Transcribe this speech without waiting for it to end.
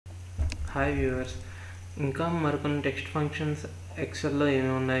Hi viewers, ఇంకా మరికొన్ని text functions ఎక్సెల్లో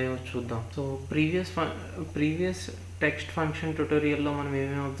ఏమేమి ఉన్నాయో చూద్దాం. సో ప్రీవియస్ టెక్స్ట్ ఫంక్షన్ ట్యుటోరియల్లో మనం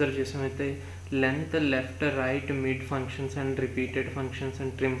ఏమేమి observe చేసామైతే length, left, right, mid functions and repeated functions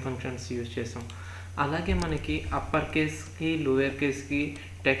and trim functions use చేసాం. అలాగే మనకి అప్పర్ కేస్కి లోయర్ కేస్కి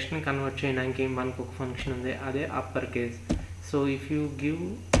టెక్స్ట్ని కన్వర్ట్ చేయడానికి మనకు ఒక ఫంక్షన్ ఉంది, అదే upper case. So if you give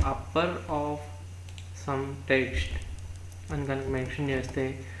upper of some text అని కనుక మెన్షన్ చేస్తే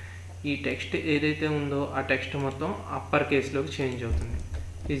ఈ టెక్స్ట్ ఏదైతే ఉందో ఆ టెక్స్ట్ మొత్తం అప్పర్ కేస్లోకి చేంజ్ అవుతుంది.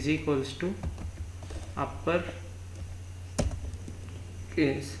 Is equals to upper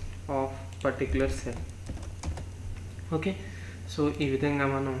case of particular cell. Okay, so ఈ విధంగా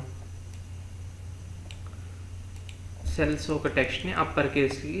మనం సెల్స్ ఒక టెక్స్ట్ని అప్పర్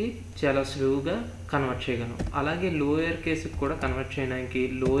కేస్కి చాలా సులువుగా కన్వర్ట్ చేయగలం. అలాగే లోయర్ కేస్కి కూడా కన్వర్ట్ చేయడానికి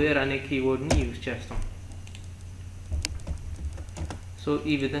లోయర్ అనే కీవర్డ్ని యూజ్ చేస్తాం. సో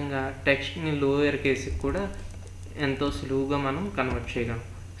ఈ విధంగా టెక్స్ట్ని లోయర్ కేస్కి కూడా ఎంతో సులువుగా మనం కన్వర్ట్ చేయగలం.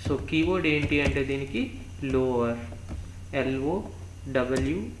 సో కీవర్డ్ ఏంటి అంటే దీనికి లోవర్,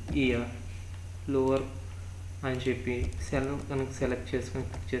 LOWER, లోవర్ అని చెప్పి సెల్ కనుక సెలెక్ట్ చేసుకొని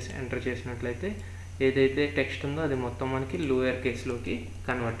క్లిక్ చేసి ఎంటర్ చేసినట్లయితే ఏదైతే టెక్స్ట్ ఉందో అది మొత్తం మనకి లోయర్ కేస్లోకి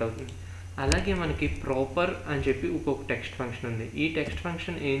కన్వర్ట్ అవుతుంది. అలాగే మనకి ప్రాపర్ అని చెప్పి ఇంకొక టెక్స్ట్ ఫంక్షన్ ఉంది. ఈ టెక్స్ట్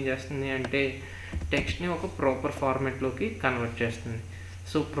ఫంక్షన్ ఏం చేస్తుంది అంటే టెక్స్ట్ని ఒక ప్రాపర్ ఫార్మాట్లోకి కన్వర్ట్ చేస్తుంది.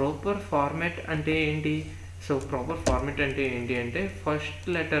 సో ప్రాపర్ ఫార్మాట్ అంటే ఏంటి? అంటే ఫస్ట్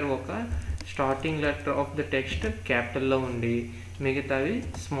లెటర్ ఒక starting letter of the text క్యాపిటల్లో ఉండి మిగతావి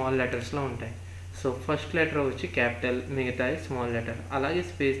స్మాల్ లెటర్స్లో ఉంటాయి. సో ఫస్ట్ లెటర్ వచ్చి క్యాపిటల్, మిగతాయి స్మాల్ లెటర్. అలాగే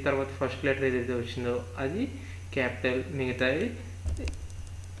స్పేస్ తర్వాత ఫస్ట్ లెటర్ ఏదైతే వచ్చిందో అది క్యాపిటల్, మిగతాయి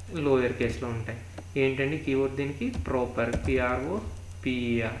లోయర్ కేస్లో ఉంటాయి. ఏంటంటే కీవర్డ్ దీనికి ప్రాపర్,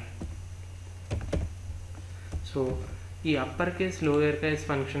 PROPER. సో ఈ upper case, lower case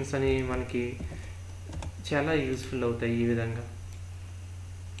functions అని మనకి చాలా యూస్ఫుల్ అవుతాయి ఈ విధంగా.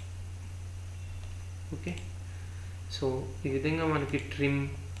 ఓకే, సో ఈ విధంగా మనకి trim,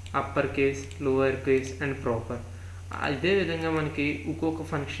 upper case, lower case and proper. అదే విధంగా మనకి ఇంకొక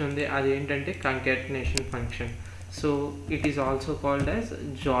ఫంక్షన్ ఉంది, అదేంటంటే concatenation function. So it is also called as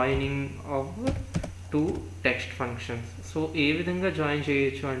joining of two text functions. So ఏ విధంగా జాయిన్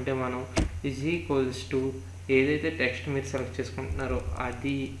చేయొచ్చు అంటే మనం ఈజ్ ఈక్వల్స్ టు ఏదైతే టెక్స్ట్ మీరు సెలెక్ట్ చేసుకుంటున్నారో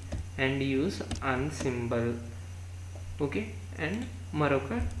అది and use an symbol, okay, and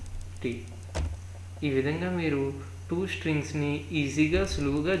మరొక టీ. ఈ విధంగా మీరు టూ స్ట్రింగ్స్ని ఈజీగా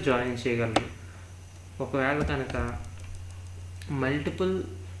సులువుగా జాయిన్ చేయగలరు. ఒకవేళ కనుక మల్టిపుల్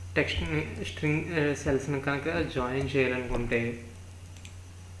టెక్స్ట్ని స్ట్రింగ్ సెల్స్ని కనుక జాయిన్ చేయాలనుకుంటే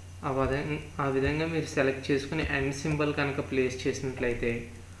ఆ విధంగా మీరు సెలెక్ట్ చేసుకుని అండ్ సింబల్ కనుక ప్లేస్ చేసినట్లయితే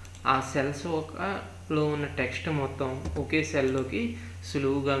ఆ సెల్స్ ఒకలో ఉన్న టెక్స్ట్ మొత్తం ఒకే సెల్లోకి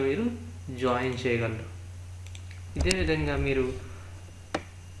సులువుగా మీరు జాయిన్ చేయగలరు. ఇదే విధంగా మీరు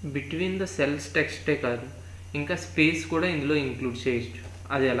బిట్వీన్ ద సెల్స్ టెక్స్టే కాదు ఇంకా స్పేస్ కూడా ఇందులో ఇంక్లూడ్ చేయొచ్చు.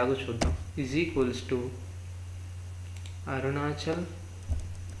 అది ఎలాగో చూద్దాం. Is equals to Arunachal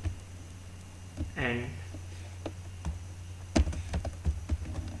and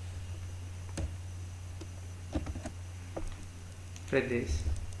Pradesh.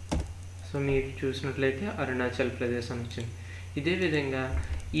 So మీరు చూసినట్లయితే అరుణాచల్ ప్రదేశ్ అని వచ్చింది. ఇదే విధంగా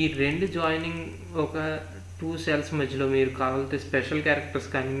ఈ రెండు జాయినింగ్ ఒక టూ సెల్స్ మధ్యలో మీరు కావాలంటే స్పెషల్ క్యారెక్టర్స్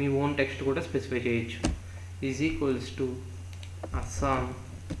కానీ మీ ఓన్ టెక్స్ట్ కూడా స్పెసిఫై చేయొచ్చు. Is equals to Assam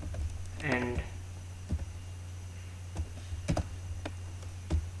and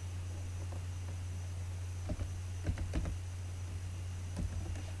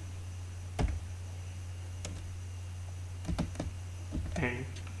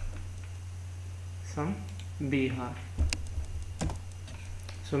some Bihar.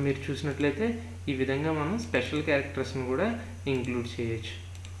 So మీరు చూసినట్లయితే ఈ విధంగా మనం స్పెషల్ క్యారెక్టర్స్ని కూడా ఇంక్లూడ్ చేయొచ్చు.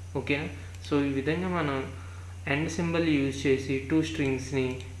 ఓకేనా? సో ఈ విధంగా మనం ఎండ్ సింబల్ యూజ్ చేసి టూ స్ట్రింగ్స్ని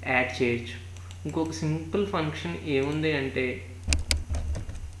యాడ్ చేయొచ్చు. ఇంకొక సింపుల్ ఫంక్షన్ ఏముంది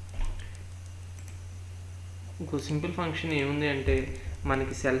అంటే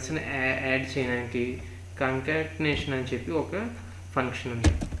మనకి సెల్స్ని యాడ్ చేయడానికి కంకాటినేషన్ అని చెప్పి ఒక ఫంక్షన్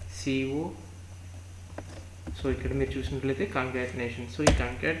ఉంది, CO. సో ఇక్కడ మీరు చూసినట్లయితే కంకాటినేషన్. సో ఈ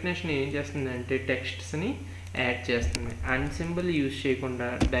కంకాటినేషన్ ఏం చేస్తుందంటే టెక్స్ట్స్ని యాడ్ చేస్తుంది. అండ్ సింబల్ యూజ్ చేయకుండా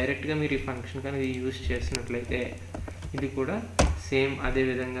డైరెక్ట్గా మీరు ఈ ఫంక్షన్ కనుక యూజ్ చేసినట్లయితే ఇది కూడా సేమ్ అదే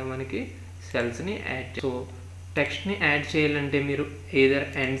విధంగా మనకి సెల్స్ని యాడ్. సో టెక్స్ట్ని యాడ్ చేయాలంటే మీరు ఏదర్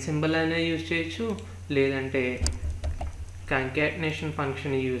అండ్ సింబల్ అయినా యూజ్ చేయొచ్చు, లేదంటే కంకాటినేషన్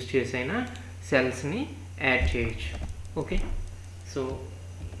ఫంక్షన్ యూజ్ చేసైనా సెల్స్ని యాడ్ చేయొచ్చు. ఓకే, సో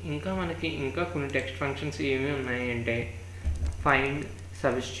ఇంకా మనకి ఇంకా కొన్ని టెక్స్ట్ ఫంక్షన్స్ ఏమేమి ఉన్నాయి అంటే find,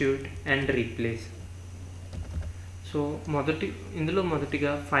 substitute and replace. So ఇందులో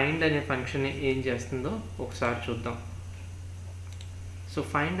మొదటిగా ఫైండ్ అనే ఫంక్షన్ ఏం చేస్తుందో ఒకసారి చూద్దాం. సో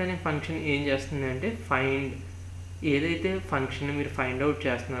ఫైండ్ అనే ఫంక్షన్ ఏం చేస్తుంది అంటే, ఫైండ్ ఏదైతే ఫంక్షన్ మీరు ఫైండ్ అవుట్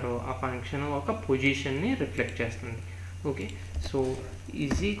చేస్తున్నారో ఆ ఫంక్షన్ ఒక పొజిషన్ని రిఫ్లెక్ట్ చేస్తుంది. Okay, so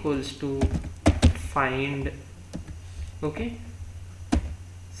is equals to find okay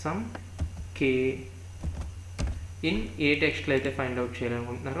some K in a టెక్స్ట్లో అయితే ఫైండ్ అవుట్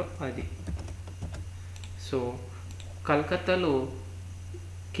చేయాలనుకుంటున్నారో అది. సో కలకత్తాలో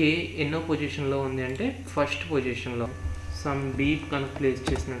కే ఎన్నో పొజిషన్లో ఉంది అంటే ఫస్ట్ పొజిషన్లో. సమ్ బీ కనుక ప్లేస్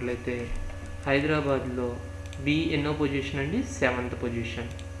చేసినట్లయితే హైదరాబాద్లో బి ఎన్నో పొజిషన్ అండి, 7th పొజిషన్.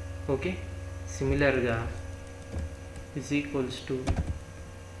 ఓకే, సిమిలర్గా is equals to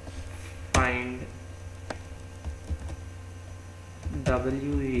find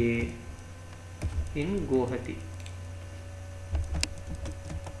WA in Guwahati.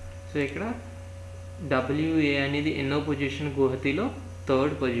 So ఇక్కడ WA అనేది ఎన్నో పొజిషన్, గోహతిలో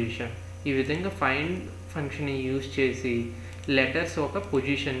 3rd పొజిషన్. ఈ విధంగా ఫైండ్ ఫంక్షన్ని యూజ్ చేసి లెటర్స్ ఒక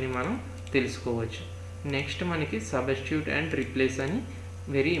పొజిషన్ని మనం తెలుసుకోవచ్చు. నెక్స్ట్ మనకి సబ్స్టిట్యూట్ అండ్ రీప్లేస్ అని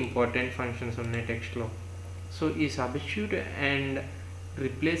వెరీ ఇంపార్టెంట్ ఫంక్షన్స్ ఉన్నాయి టెక్స్ట్లో. సో ఈ సబ్స్టిట్యూట్ అండ్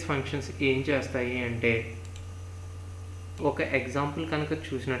రీప్లేస్ ఫంక్షన్స్ ఏం చేస్తాయి అంటే, ఒక ఎగ్జాంపుల్ కనుక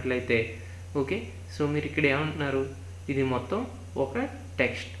చూసినట్లయితే ఓకే, సో మీరు ఇక్కడ ఏమంటున్నారు, ఇది మొత్తం ఒక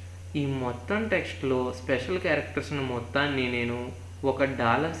టెక్స్ట్. ఈ మొత్తం టెక్స్ట్లో స్పెషల్ క్యారెక్టర్స్ని మొత్తాన్ని నేను ఒక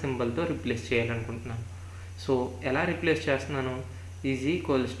డాలర్ సింబల్తో రిప్లేస్ చేయాలనుకుంటున్నాను. సో ఎలా రిప్లేస్ చేస్తున్నాను, is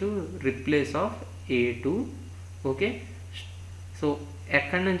equals to replace of A2. Okay, so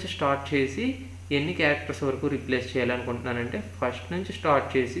ఎక్కడి నుంచి స్టార్ట్ చేసి ఎన్ని క్యారెక్టర్స్ వరకు రిప్లేస్ చేయాలనుకుంటున్నానంటే, ఫస్ట్ నుంచి స్టార్ట్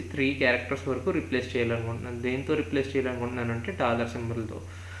చేసి 3 క్యారెక్టర్స్ వరకు రిప్లేస్ చేయాలనుకుంటున్నాను. దేంతో రిప్లేస్ చేయాలనుకుంటున్నాను అంటే డాలర్ సింబల్తో.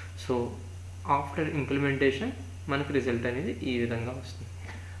 సో ఆఫ్టర్ ఇంప్లిమెంటేషన్ మనకు రిజల్ట్ అనేది ఈ విధంగా వస్తుంది.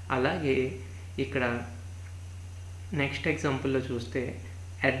 అలాగే ఇక్కడ నెక్స్ట్ ఎగ్జాంపుల్లో చూస్తే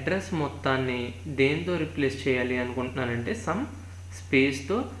అడ్రస్ మొత్తాన్ని దేంతో రిప్లేస్ చేయాలి అనుకుంటున్నానంటే సమ్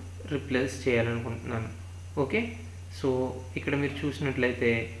స్పేస్తో రిప్లేస్ చేయాలనుకుంటున్నాను. ఓకే, సో ఇక్కడ మీరు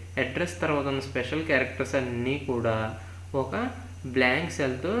చూసినట్లయితే అడ్రస్ తర్వాత ఉన్న స్పెషల్ క్యారెక్టర్స్ అన్నీ కూడా ఒక బ్లాంక్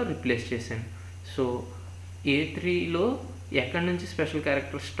సెల్తో రిప్లేస్ చేశాను. సో A3లో ఎక్కడి నుంచి స్పెషల్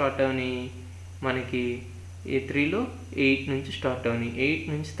క్యారెక్టర్స్ స్టార్ట్ అవని, మనకి A3లో 8 నుంచి స్టార్ట్ అవని. 8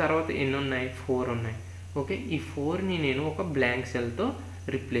 నుంచి తర్వాత ఎన్ని ఉన్నాయి, 4 ఉన్నాయి. ఓకే, ఈ 4ని నేను ఒక బ్లాంక్ సెల్తో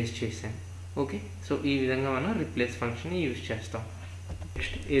రిప్లేస్ చేశాను. ఓకే, సో ఈ విధంగా మనం రిప్లేస్ ఫంక్షన్ని యూజ్ చేస్తాం.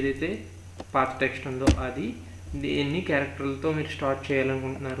 నెక్స్ట్ ఏదైతే పాత టెక్స్ట్ ఉందో అది ఎన్ని క్యారెక్టర్లతో మీరు స్టార్ట్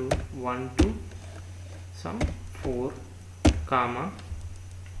చేయాలనుకుంటున్నారు, 1 to some 4 comma.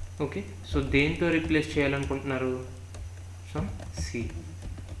 Okay, so దేంతో రిప్లేస్ చేయాలనుకుంటున్నారు, సమ్ C.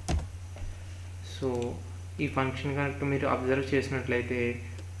 సో ఈ ఫంక్షన్ కనుక మీరు అబ్జర్వ్ చేసినట్లయితే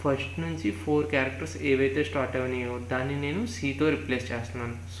ఫస్ట్ నుంచి 4 క్యారెక్టర్స్ ఏవైతే స్టార్ట్ అవనాయో దాన్ని నేను Cతో రిప్లేస్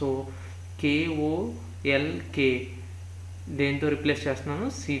చేస్తున్నాను. సో KOLK దేంతో రిప్లేస్ చేస్తున్నాను,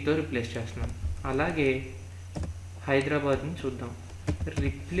 Cతో రిప్లేస్ చేస్తున్నాను. అలాగే హైదరాబాద్ని చూద్దాం.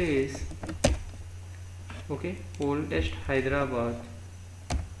 Replace okay oldest Hyderabad.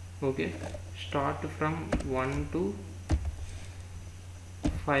 Okay, start from 1 to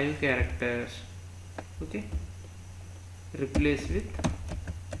 5 characters. Okay, replace with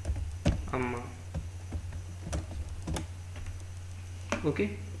అమ్మ. ఓకే,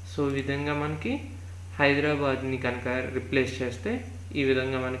 సో ఈ విధంగా మనకి హైదరాబాద్ని కనుక రిప్లేస్ చేస్తే ఈ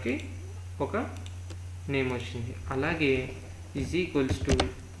విధంగా మనకి ఒక నేమ్ వచ్చింది. అలాగే is equals to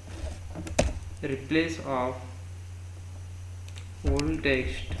replace of old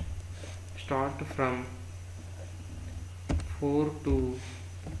text start from 4 to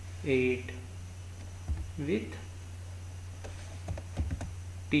 8 with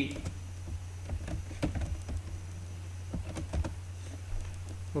T.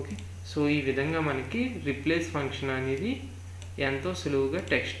 Okay, so ఈ విధంగా మనకి రిప్లేస్ ఫంక్షన్ అనేది ఎంతో సులువుగా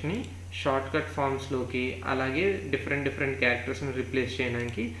టెక్స్ట్ని షార్ట్కట్ ఫామ్స్లోకి అలాగే డిఫరెంట్ క్యారెక్టర్స్ని రిప్లేస్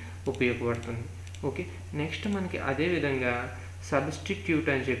చేయడానికి ఉపయోగపడుతుంది. ఓకే, నెక్స్ట్ మనకి అదేవిధంగా సబ్స్టిట్యూట్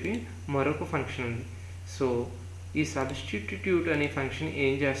అని చెప్పి మరొక ఫంక్షన్ ఉంది. సో ఈ సబ్స్టిట్యూట్ అనే ఫంక్షన్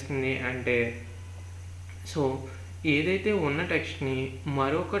ఏం చేస్తుంది అంటే, సో ఏదైతే ఉన్న టెక్స్ట్ని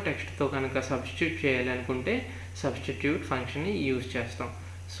మరొక టెక్స్ట్తో కనుక సబ్స్టిట్యూట్ చేయాలి అనుకుంటే సబ్స్టిట్యూట్ ఫంక్షన్ని యూజ్ చేస్తాం.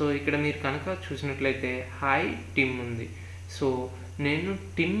 సో ఇక్కడ మీరు కనుక చూసినట్లయితే హాయ్ టిమ్ ఉంది. సో నేను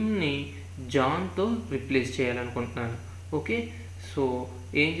టిమ్ని జాన్తో రిప్లేస్ చేయాలనుకుంటున్నాను. ఓకే, సో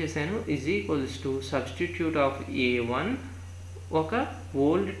ఏం చేశాను, is equals to substitute of A1 ఒక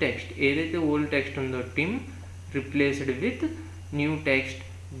ఓల్డ్ టెక్స్ట్, ఏదైతే ఓల్డ్ టెక్స్ట్ ఉందో Tim replaced with new text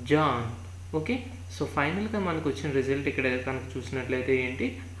John. Okay, so ఫైనల్గా మనకు వచ్చిన రిజల్ట్ ఇక్కడ కనుక చూసినట్లయితే ఏంటి,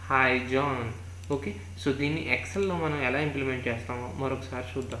 హాయ్ జాన్. ఓకే, సో దీన్ని ఎక్సెల్లో మనం ఎలా ఇంప్లిమెంట్ చేస్తామో మరొకసారి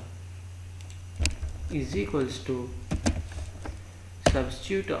చూద్దాం. Is equals to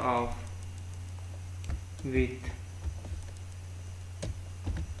substitute of with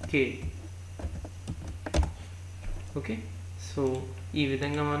K. Okay, so ఈ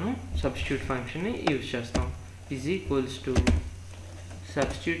విధంగా మనం సబ్స్టిట్యూట్ ఫంక్షన్ని యూజ్ చేస్తాం. Is equals to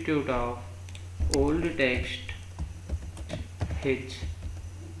substitute of old text H.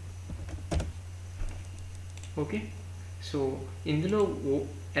 Okay, so ఇందులో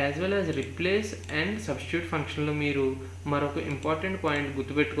as well as replace and substitute ఫంక్షన్లో మీరు మరొక ఇంపార్టెంట్ పాయింట్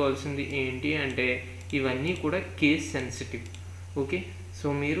గుర్తుపెట్టుకోవాల్సింది ఏంటి అంటే ఇవన్నీ కూడా కేస్ సెన్సిటివ్. ఓకే, సో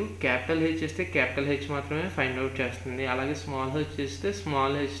మీరు క్యాపిటల్ హెచ్ చేస్తే క్యాపిటల్ హెచ్ మాత్రమే ఫైండ్ అవుట్ చేస్తుంది, అలాగే స్మాల్ హెచ్ చేస్తే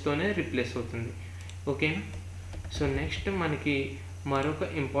స్మాల్ హెచ్తోనే రిప్లేస్ అవుతుంది. ఓకేనా, సో నెక్స్ట్ మనకి మరొక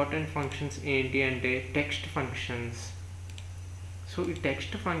ఇంపార్టెంట్ ఫంక్షన్స్ ఏంటి అంటే టెక్స్ట్ ఫంక్షన్స్. సో ఈ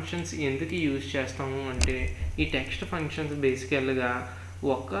టెక్స్ట్ ఫంక్షన్స్ ఎందుకు యూజ్ చేస్తాము అంటే ఈ టెక్స్ట్ ఫంక్షన్స్ బేసికల్గా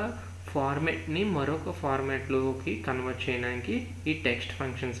ఒక ఫార్మాట్ని మరొక ఫార్మాట్లోకి కన్వర్ట్ చేయడానికి ఈ టెక్స్ట్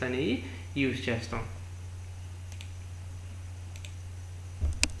ఫంక్షన్స్ అనేవి యూజ్ చేస్తాం.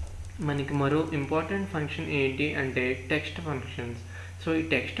 మనకి మరో ఇంపార్టెంట్ ఫంక్షన్ ఏంటి అంటే టెక్స్ట్ ఫంక్షన్స్. సో ఈ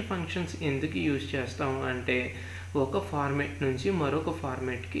టెక్స్ట్ ఫంక్షన్స్ ఎందుకు యూజ్ చేస్తాము అంటే ఒక ఫార్మాట్ నుంచి మరొక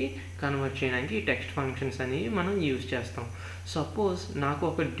ఫార్మాట్కి కన్వర్ట్ చేయడానికి ఈ టెక్స్ట్ ఫంక్షన్స్ అనేవి మనం యూజ్ చేస్తాం. సపోజ్ నాకు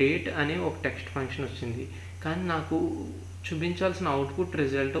ఒక డేట్ అనే ఒక టెక్స్ట్ ఫంక్షన్ వచ్చింది, కానీ నాకు చూపించాల్సిన అవుట్పుట్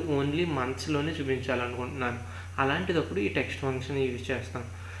రిజల్ట్ ఓన్లీ మంత్స్లోనే చూపించాలనుకుంటున్నాను. అలాంటిదప్పుడు ఈ టెక్స్ట్ ఫంక్షన్ యూజ్ చేస్తాను.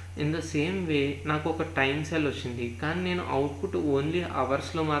 ఇన్ ద సేమ్ వే నాకు ఒక టైం సెల్ వచ్చింది, కానీ నేను అవుట్పుట్ ఓన్లీ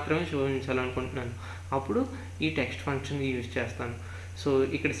అవర్స్లో మాత్రమే చూపించాలనుకుంటున్నాను. అప్పుడు ఈ టెక్స్ట్ ఫంక్షన్ యూజ్ చేస్తాను. సో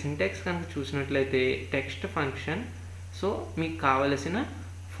ఇక్కడ సింటాక్స్ కనుక చూసినట్లయితే టెక్స్ట్ ఫంక్షన్, సో మీకు కావలసిన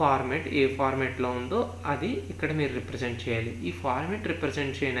ఫార్మాట్ ఏ ఫార్మాట్లో ఉందో అది ఇక్కడ మీరు రిప్రజెంట్ చేయాలి. ఈ ఫార్మాట్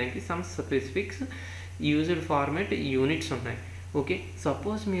రిప్రజెంట్ చేయడానికి some specifics used format units ఉన్నాయి. ఓకే,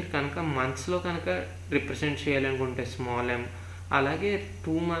 సపోజ్ మీరు కనుక మంత్స్లో కనుక రిప్రజెంట్ చేయాలనుకుంటే స్మాల్ ఎమ్, అలాగే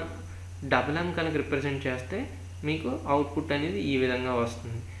డబుల్ ఎమ్ కనుక రిప్రజెంట్ చేస్తే మీకు అవుట్పుట్ అనేది ఈ విధంగా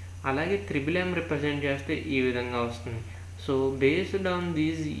వస్తుంది, అలాగే త్రిబుల్ ఎమ్ రిప్రజెంట్ చేస్తే ఈ విధంగా వస్తుంది. So based on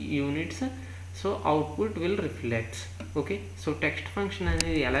these units so output will reflects. Okay, so text function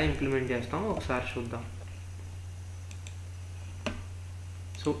అనేది ఎలా ఇంప్లిమెంట్ చేస్తామో ఒకసారి చూద్దాం.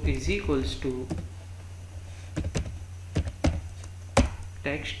 So is equals to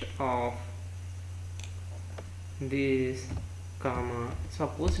text of this comma,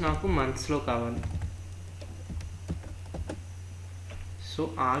 suppose నాకు మంత్స్లో కావాలి. సో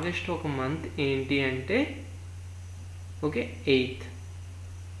ఆగస్ట్ ఒక మంత్ ఏంటి అంటే ఓకే 8th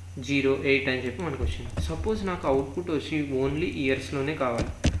 08 అని చెప్పి మనకు వచ్చింది. సపోజ్ నాకు అవుట్పుట్ వచ్చి ఓన్లీ ఇయర్స్లోనే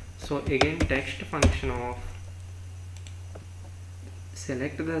కావాలి. So again text function of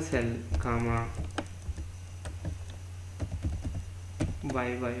select the cell comma y.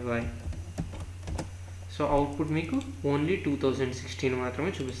 So output మీకు ఓన్లీ 2016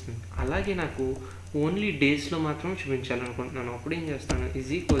 మాత్రమే చూపిస్తుంది. అలాగే నాకు ఓన్లీ డేస్లో మాత్రమే చూపించాలనుకుంటున్నాను. అప్పుడు ఏం చేస్తాను,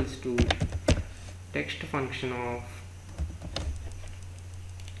 is equals to text function of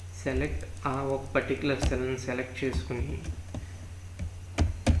select ఒక పర్టికులర్ సెల్ని సెలెక్ట్ చేసుకుని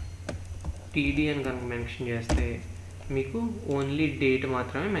టీడీ అని కనుక మెన్షన్ చేస్తే మీకు ఓన్లీ డేట్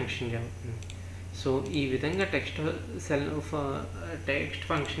మాత్రమే మెన్షన్ చేస్తుంది. సో ఈ విధంగా టెక్స్ట్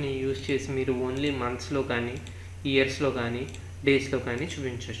ఫంక్షన్ యూజ్ చేసి మీరు ఓన్లీ మంత్స్లో కానీ ఇయర్స్లో కానీ డేస్లో కానీ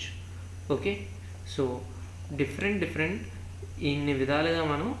చూపించవచ్చు. ఓకే, సో డిఫరెంట్ ఇన్ని విధాలుగా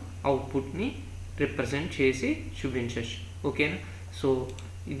మనం అవుట్పుట్ని రిప్రజెంట్ చేసి చూపించవచ్చు. ఓకేనా, సో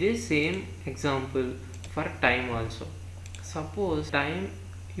ఇదే same example for time also. Suppose time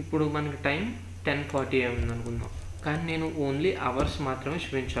ఇప్పుడు మనకి టైం 10:40 ఉంది అనుకుందాం, కానీ నేను ఓన్లీ అవర్స్ మాత్రమే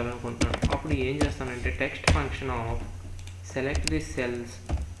చూపించాలనుకుంటున్నాను. అప్పుడు ఏం చేస్తానంటే text function of select the cells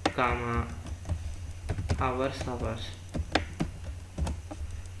comma hours.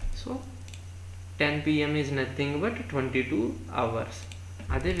 So 10 PM is nothing but 22 hours.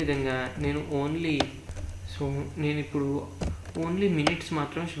 అదేవిధంగా నేను ఇప్పుడు ఓన్లీ మినిట్స్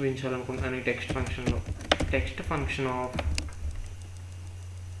మాత్రం చూపించాలనుకుంటున్నాను ఈ టెక్స్ట్ ఫంక్షన్లో. Text function of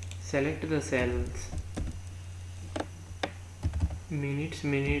select the cells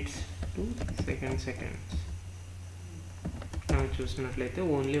minutes two seconds. మనం చూసినట్లయితే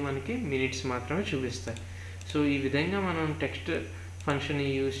ఓన్లీ మనకి మినిట్స్ మాత్రమే చూపిస్తాయి. సో ఈ విధంగా మనం టెక్స్ట్ ఫంక్షన్ని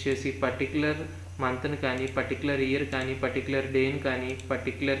యూజ్ చేసి పర్టికులర్ మంత్ని కానీ పర్టికులర్ ఇయర్ కానీ పర్టికులర్ డేని కానీ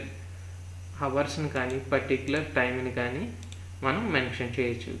పర్టికులర్ అవర్స్ని కానీ పర్టికులర్ టైంని కానీ మనం మెన్షన్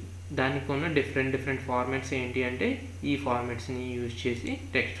చేయొచ్చు. దానికి ఉన్న డిఫరెంట్ ఫార్మాట్స్ ఏంటి అంటే ఈ ఫార్మాట్స్ని యూజ్ చేసి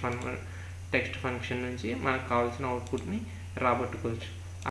టెక్స్ట్ ఫంక్షన్ నుంచి మనకు కావాల్సిన అవుట్పుట్ని రాబట్టుకోవచ్చు.